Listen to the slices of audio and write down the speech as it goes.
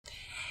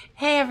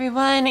Hey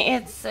everyone,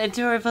 it's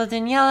adorable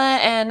Daniela,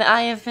 and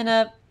I have been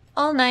up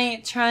all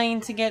night trying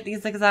to get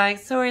these exotic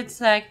swords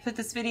so I can put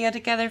this video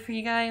together for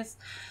you guys.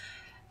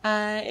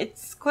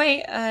 It's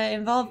quite an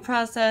involved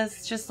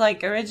process, just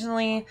like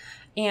originally,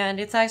 and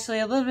it's actually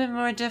a little bit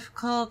more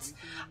difficult.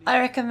 I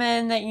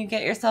recommend that you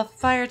get yourself a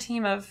fire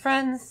team of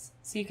friends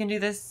so you can do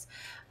this.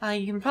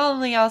 You can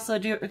probably also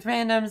do it with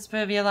randoms,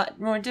 but it'll be a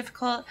lot more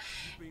difficult.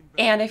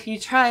 And if you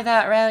try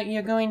that route,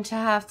 you're going to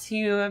have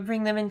to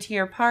bring them into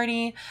your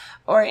party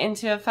or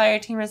into a fire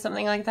team or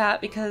something like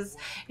that, because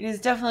it is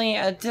definitely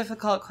a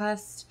difficult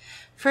quest.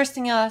 First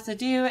thing you'll have to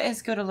do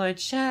is go to Lord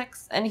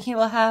Shaxx, and he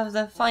will have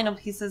the final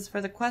pieces for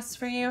the quest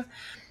for you.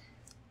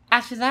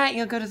 After that,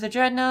 you'll go to the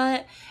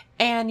Dreadnought,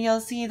 and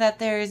you'll see that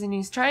there is a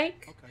new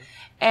strike,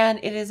 and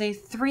it is a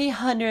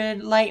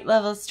 300 light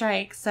level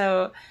strike,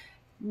 so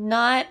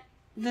not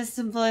the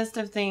simplest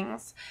of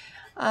things.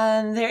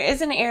 There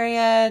is an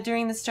area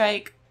during the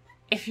strike,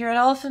 if you're at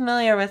all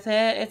familiar with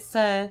it, it's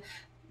the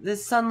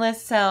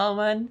Sunless Cell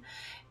one,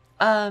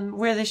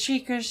 where the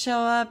Shriekers show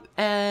up,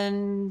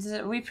 and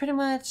we pretty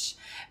much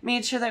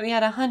made sure that we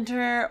had a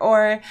hunter,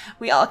 or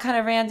we all kind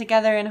of ran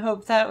together and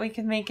hoped that we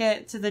could make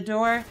it to the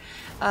door,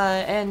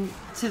 and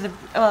to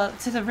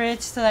the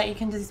bridge so that you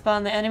can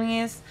despawn the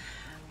enemies.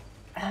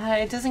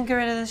 It doesn't get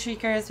rid of the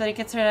Shriekers, but it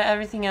gets rid of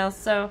everything else,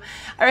 so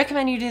I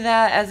recommend you do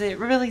that, as it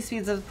really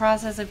speeds up the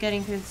process of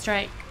getting through the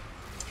strike.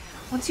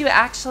 Once you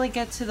actually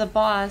get to the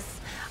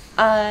boss,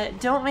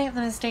 don't make the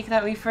mistake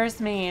that we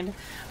first made,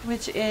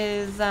 which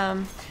is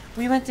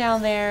we went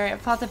down there,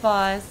 fought the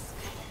boss,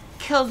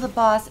 killed the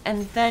boss,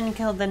 and then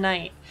killed the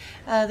knight.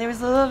 There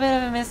was a little bit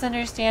of a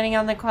misunderstanding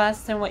on the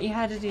quest and what you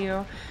had to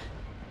do,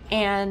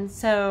 and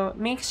so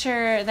make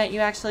sure that you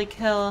actually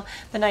kill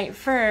the knight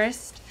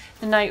first,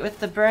 the knight with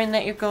the burn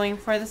that you're going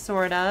for the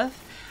sword of.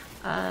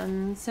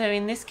 So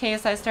in this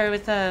case I started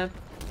with the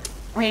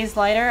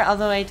Raze-Lighter,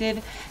 although I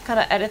did kind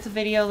of edit the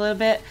video a little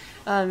bit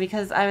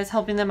because I was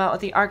helping them out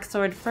with the arc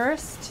sword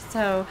first.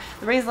 So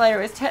the Raze-Lighter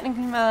was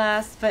technically my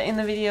last, but in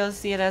the video you'll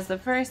see it as the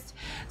first.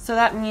 So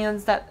that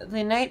means that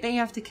the knight that you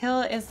have to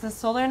kill is the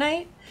Solar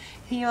Knight.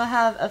 He will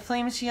have a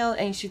flame shield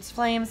and he shoots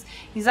flames.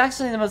 He's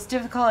actually the most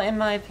difficult in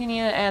my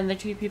opinion, and the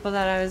two people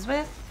that I was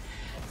with.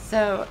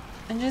 So,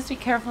 and just be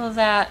careful of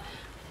that.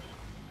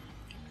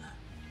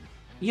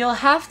 You'll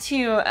have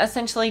to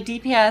essentially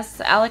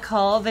DPS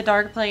Alak-Hul, the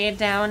Dark Blade,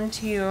 down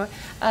to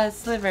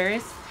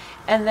slivers,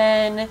 and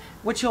then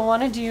what you'll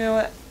want to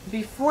do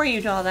before you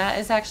do all that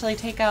is actually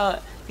take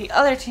out the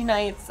other two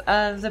knights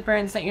of the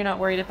burns that you're not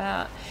worried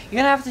about.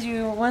 You're gonna have to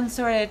do one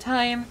sword at a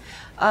time,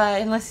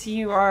 unless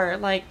you are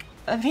like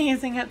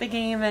amazing at the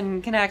game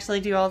and can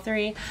actually do all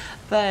three,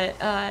 but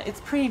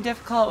it's pretty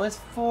difficult with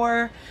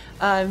 4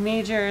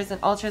 majors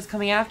and ultras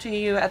coming after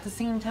you at the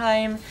same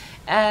time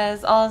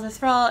as all of the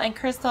Thrall and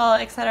Crystal,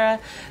 etc.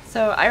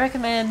 So I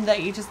recommend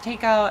that you just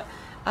take out,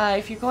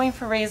 if you're going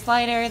for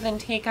Raze-Lighter, then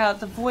take out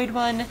the Void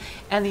one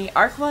and the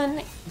Arc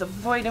one. The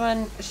Void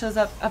one shows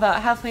up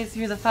about halfway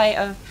through the fight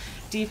of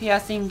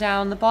DPSing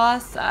down the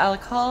boss,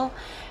 Alak-Hul.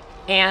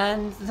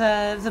 And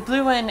the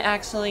blue one,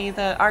 actually,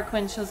 the arc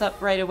one, shows up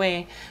right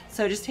away.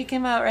 So just take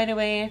him out right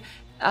away,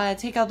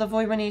 take out the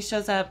void when he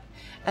shows up,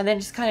 and then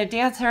just kind of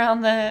dance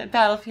around the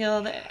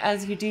battlefield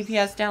as you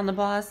DPS down the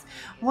boss.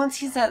 Once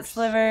he's at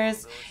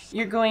slivers,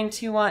 you're going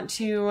to want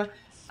to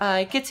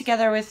get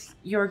together with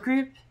your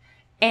group.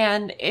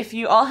 And if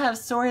you all have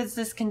swords,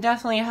 this can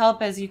definitely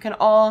help, as you can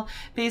all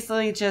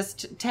basically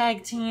just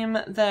tag team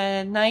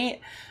the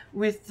knight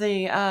with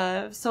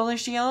the solar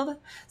shield.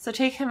 So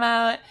take him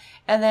out,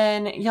 and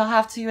then you'll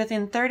have to,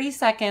 within 30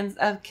 seconds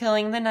of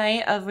killing the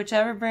knight of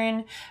whichever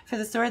burn for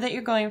the sword that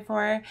you're going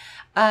for,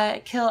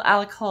 kill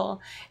Alak-Hul.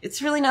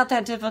 It's really not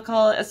that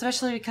difficult,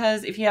 especially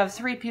because if you have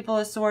 3 people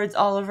with swords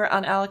all over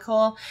on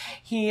Alak-Hul,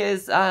 he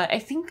is, I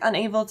think,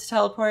 unable to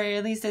teleport, or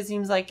at least it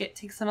seems like it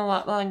takes him a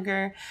lot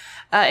longer.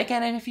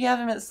 Again, and if you have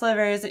him at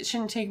slivers, it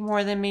shouldn't take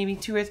more than maybe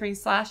 2 or 3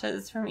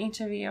 slashes from each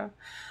of you.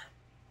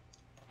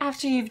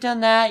 After you've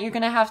done that, you're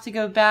going to have to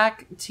go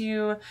back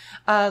to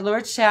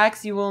Lord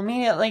Shaxx. You will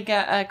immediately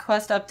get a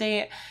quest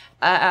update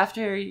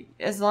after,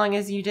 as long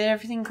as you did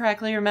everything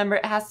correctly. Remember,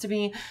 it has to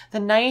be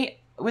the knight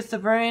with the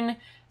burn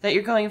that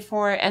you're going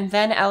for, and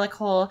then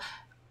Alak-Hul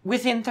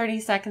within 30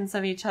 seconds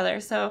of each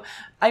other. So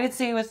I would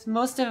say with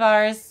most of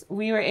ours,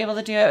 we were able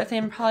to do it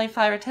within probably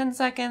 5 or 10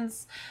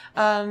 seconds.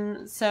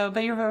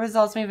 But your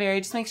results may vary.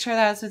 Just make sure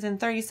that it's within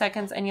 30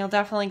 seconds, and you'll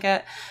definitely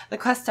get the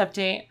quest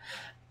update.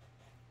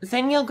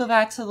 Then you'll go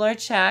back to Lord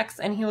Shaxx,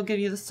 and he will give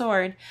you the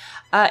sword.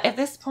 At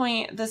this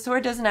point, the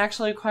sword doesn't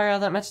actually require all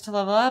that much to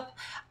level up.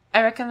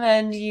 I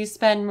recommend you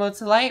spend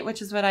Motes of Light,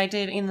 which is what I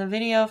did in the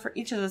video for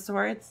each of the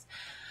swords.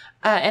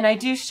 And I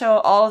do show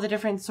all the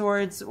different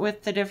swords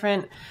with the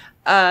different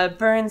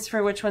burns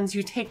for which ones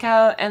you take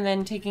out, and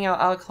then taking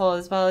out Alak-Hul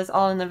as well, as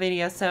all in the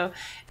video. So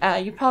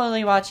you're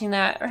probably watching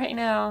that right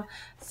now.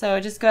 So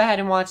just go ahead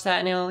and watch that,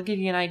 and it'll give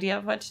you an idea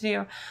of what to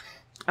do.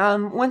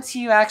 Once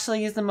you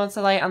actually use the motes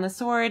of light on the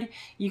sword,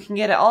 you can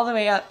get it all the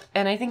way up,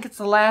 and I think it's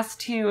the last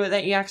two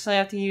that you actually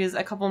have to use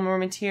a couple more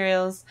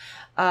materials.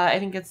 I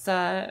think it's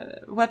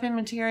weapon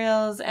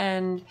materials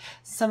and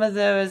some of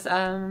those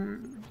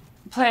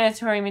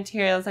planetary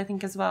materials, I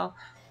think, as well.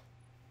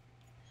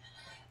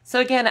 So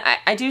again,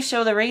 I do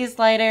show the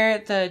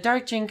Raze-Lighter, the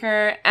Dark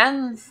Drinker,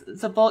 and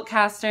the Bolt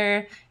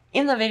Caster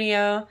in the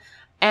video.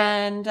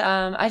 And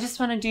I just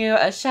want to do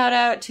a shout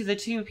out to the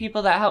two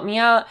people that helped me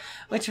out,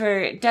 which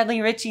were Deadly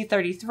Richie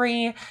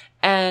 33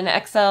 and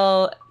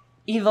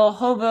Evil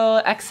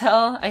HOBO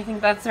XL, I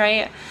think that's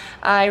right.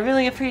 I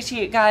really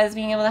appreciate you guys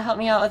being able to help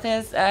me out with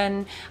this,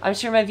 and I'm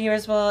sure my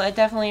viewers will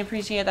definitely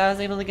appreciate that I was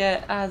able to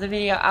get the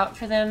video out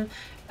for them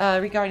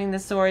regarding the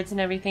swords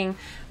and everything.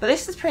 But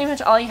this is pretty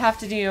much all you have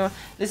to do.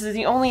 This is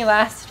the only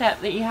last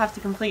step that you have to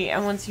complete,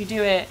 and once you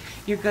do it,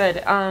 you're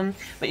good.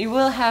 But you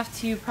will have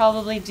to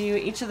probably do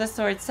each of the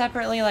swords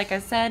separately, like I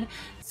said.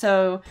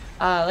 So,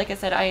 like I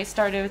said, I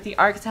started with the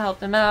arc to help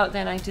them out,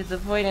 then I did the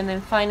void, and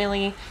then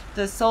finally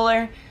the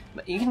solar.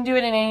 But you can do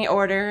it in any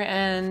order,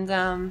 and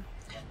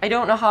I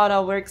don't know how it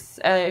all works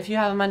if you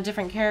have them on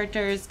different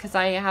characters, because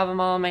I have them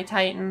all on my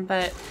Titan,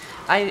 but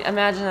I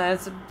imagine that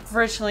it's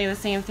virtually the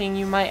same thing.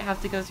 You might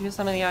have to go through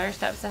some of the other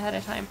steps ahead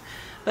of time.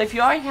 But if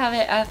you already have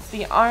it at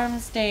the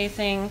Arms Day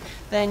thing,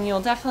 then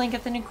you'll definitely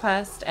get the new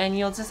quest, and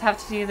you'll just have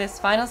to do this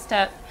final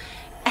step,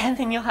 and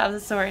then you'll have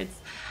the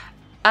swords.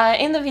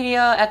 In the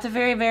video, at the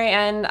very, very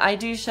end, I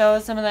do show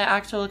some of the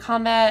actual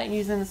combat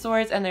using the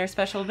swords and their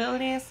special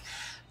abilities.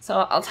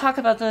 So I'll talk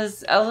about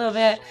those a little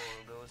bit.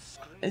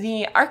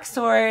 The arc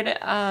sword,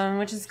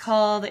 which is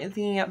called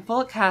the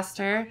Bolt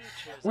Caster,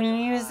 when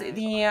you use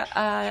the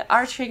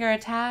R trigger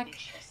attack,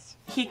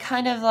 he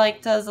kind of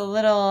like does a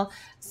little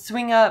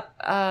swing up,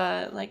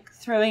 like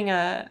throwing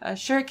a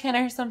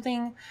shuriken or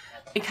something.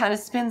 It kind of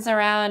spins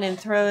around and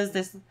throws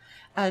this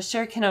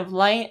shuriken of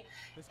light,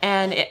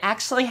 and it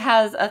actually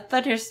has a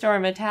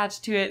thunderstorm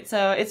attached to it,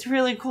 so it's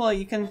really cool.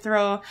 You can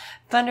throw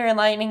thunder and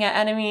lightning at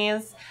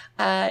enemies.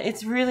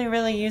 It's really,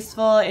 really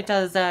useful. It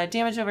does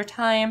damage over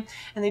time,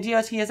 and the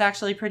DOT is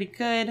actually pretty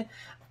good.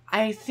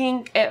 I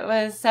think it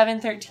was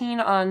 713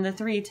 on the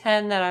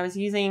 310 that I was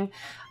using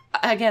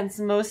against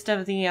most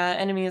of the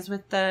enemies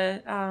with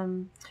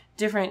the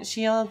different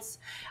shields.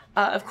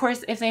 Of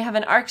course, if they have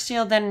an arc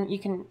shield, then you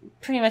can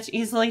pretty much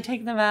easily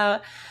take them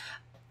out.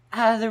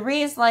 The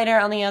Raze-Lighter,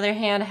 on the other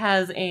hand,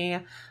 has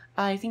a,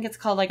 I think it's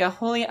called like a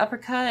holy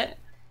uppercut.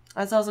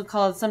 It's also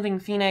called something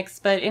Phoenix,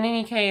 but in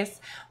any case,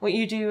 what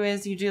you do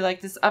is you do like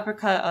this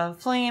uppercut of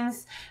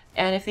flames,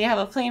 and if they have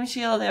a flame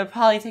shield, it'll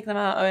probably take them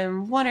out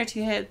in 1 or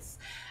 2 hits.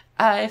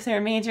 If they're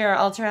major or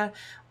ultra,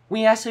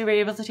 we actually were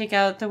able to take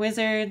out the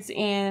wizards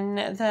in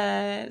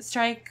the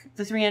strike,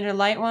 the 300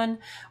 light one,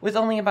 with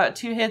only about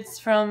 2 hits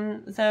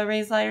from the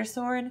Raze-Lighter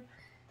sword.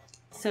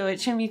 So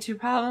it shouldn't be too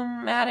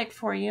problematic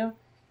for you.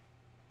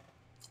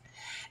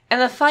 And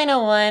the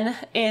final one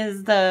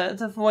is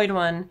the void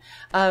one,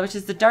 which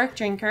is the Dark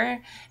Drinker,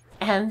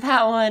 and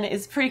that one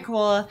is pretty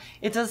cool.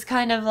 It does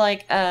kind of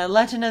like a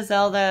Legend of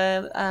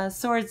Zelda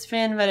sword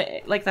spin, but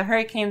like the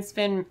hurricane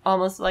spin,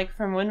 almost like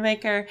from Wind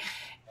Waker.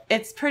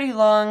 It's pretty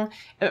long.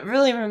 It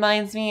really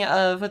reminds me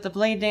of what the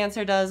Blade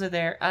Dancer does with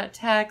their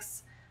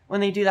attacks when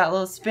they do that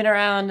little spin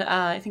around.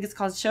 I think it's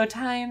called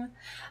Showtime.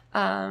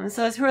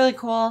 So it's really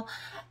cool.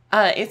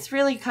 It's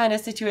really kind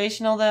of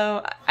situational,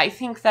 though. I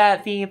think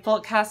that the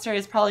Bolt Caster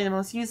is probably the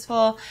most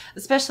useful,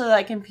 especially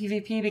like in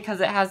PvP,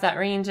 because it has that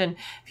range, and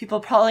people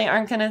probably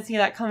aren't going to see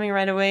that coming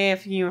right away.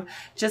 If you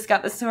just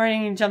got the sword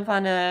and you jump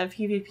on a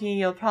PvP,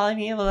 you'll probably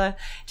be able to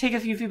take a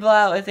few people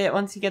out with it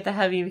once you get the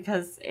heavy,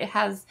 because it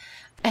has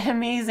an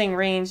amazing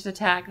ranged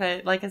attack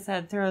that, like I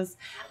said, throws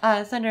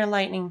thunder and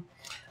lightning.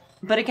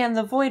 But again,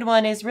 the void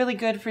one is really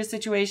good for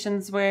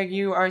situations where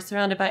you are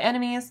surrounded by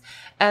enemies,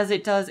 as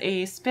it does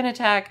a spin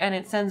attack and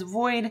it sends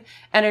void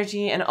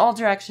energy in all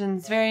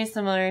directions, very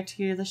similar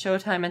to the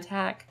Showtime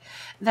attack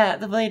that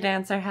the Blade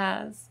Dancer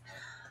has.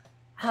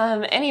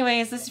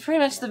 Anyways, this is pretty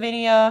much the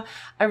video.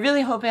 I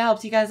really hope it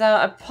helped you guys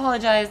out. I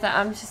apologize that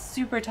I'm just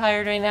super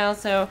tired right now,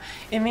 so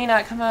it may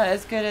not come out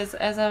as good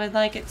as I would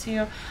like it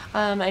to.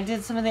 I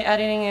did some of the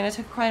editing and it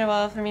took quite a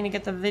while for me to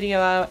get the video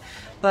out,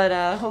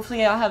 but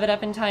hopefully I'll have it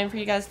up in time for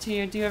you guys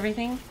to do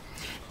everything.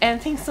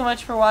 And thanks so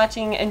much for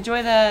watching.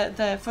 Enjoy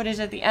the footage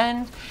at the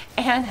end,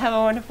 and have a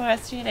wonderful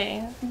rest of your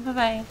day.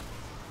 Bye-bye.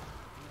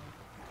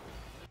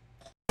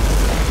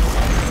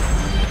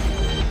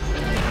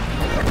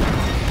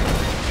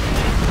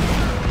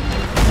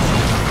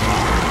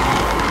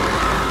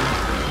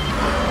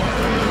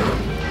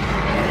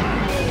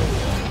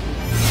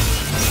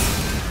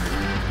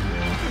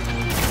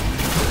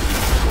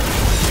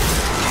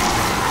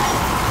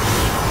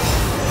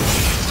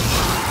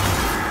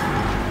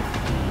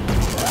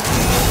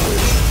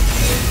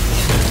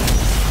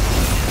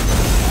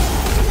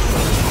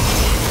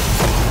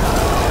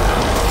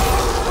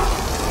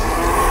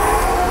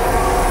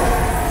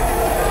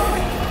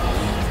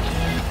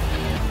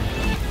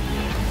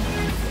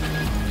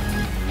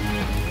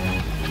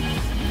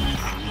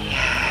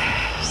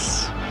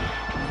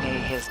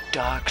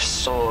 dark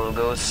soul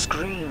goes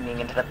screaming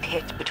into the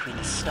pit between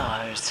the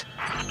stars.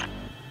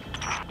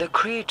 The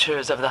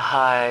creatures of the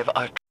hive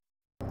are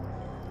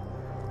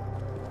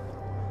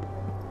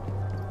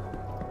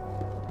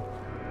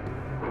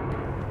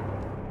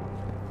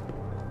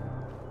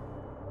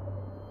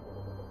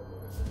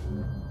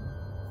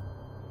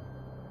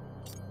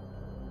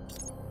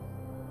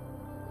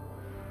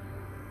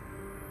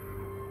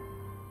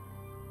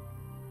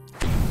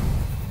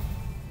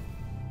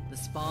the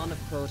spawn of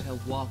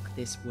Crota walk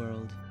this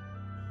world.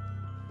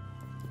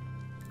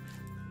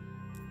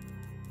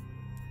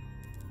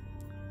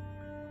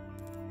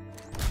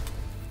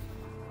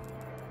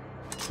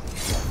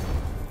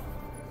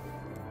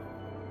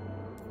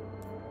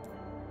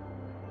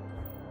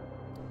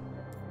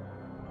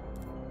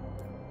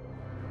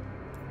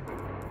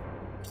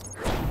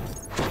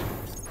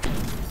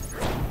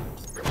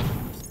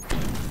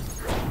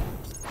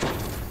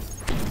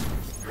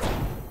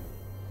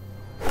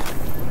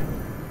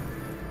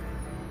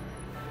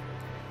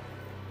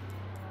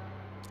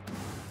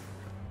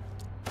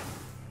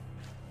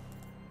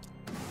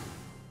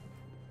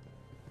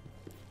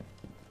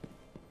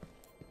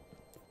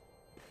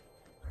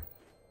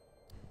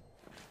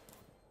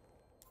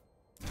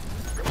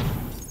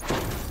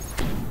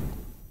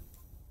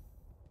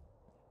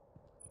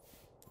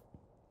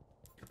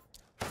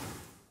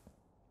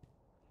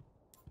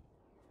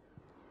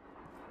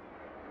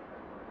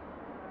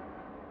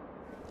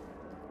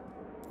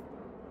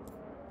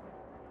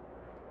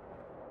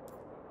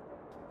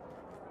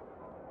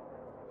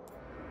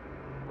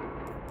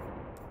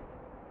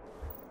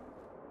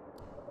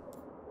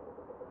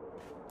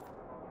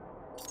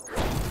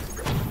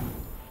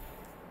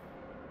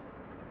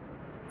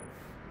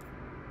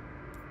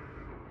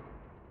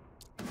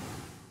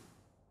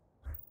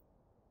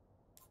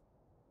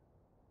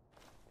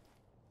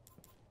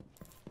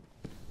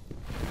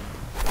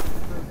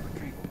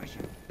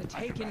 The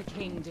Taken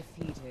King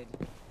defeated,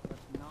 but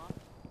not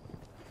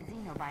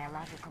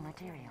xenobiological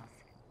materials.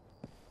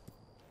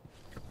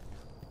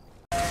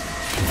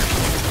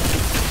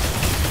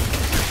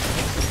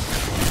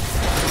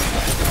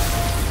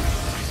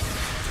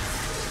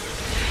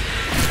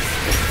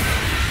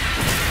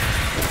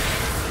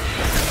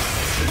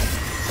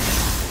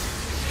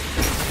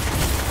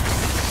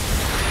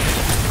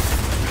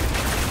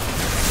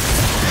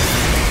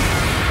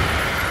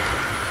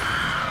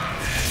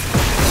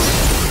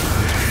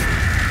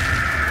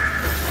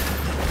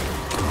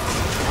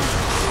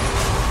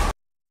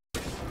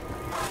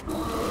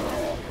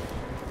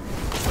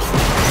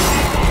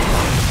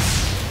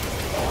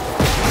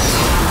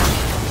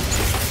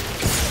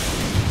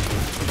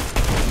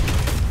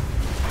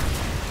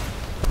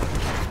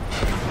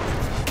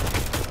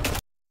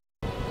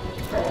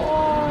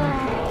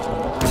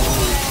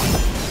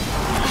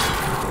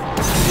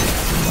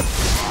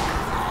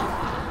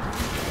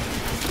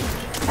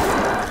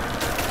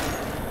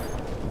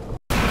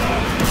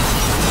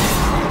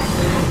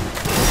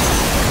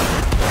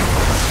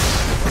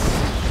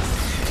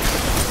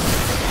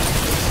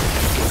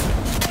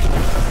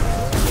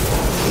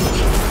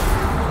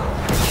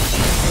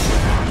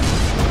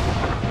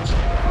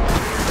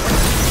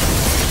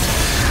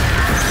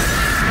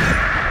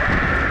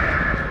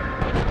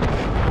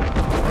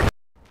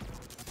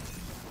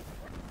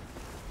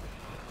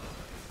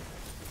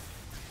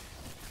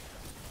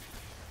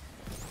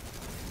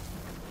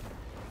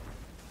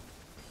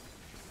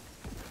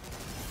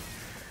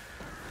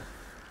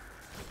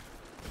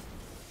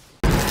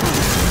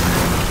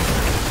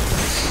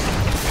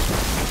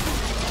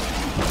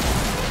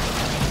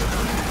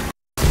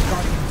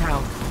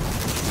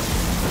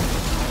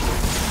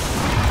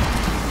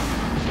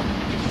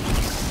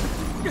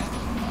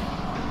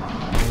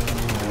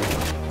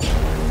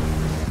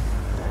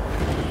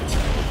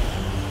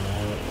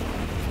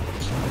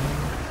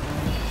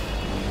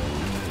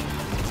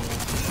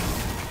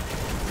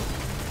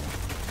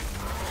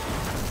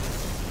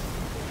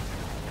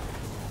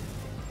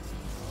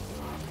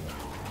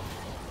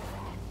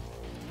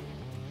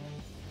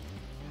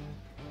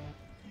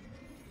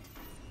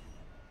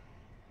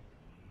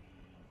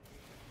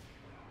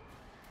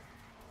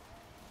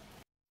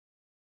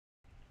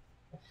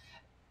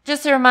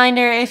 Just a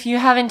reminder, if you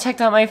haven't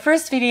checked out my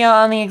first video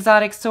on the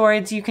exotic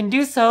swords, you can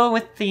do so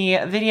with the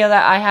video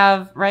that I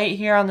have right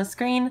here on the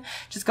screen.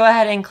 Just go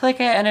ahead and click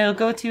it and it'll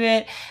go to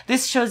it.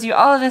 This shows you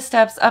all of the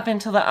steps up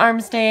until the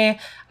Arms Day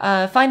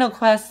final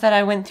quest that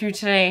I went through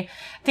today.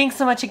 Thanks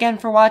so much again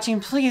for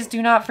watching. Please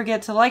do not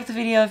forget to like the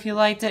video if you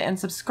liked it and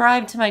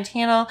subscribe to my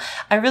channel.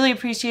 I really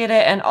appreciate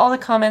it and all the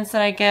comments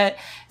that I get.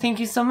 Thank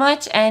you so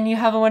much and you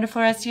have a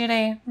wonderful rest of your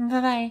day.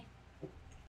 Bye-bye.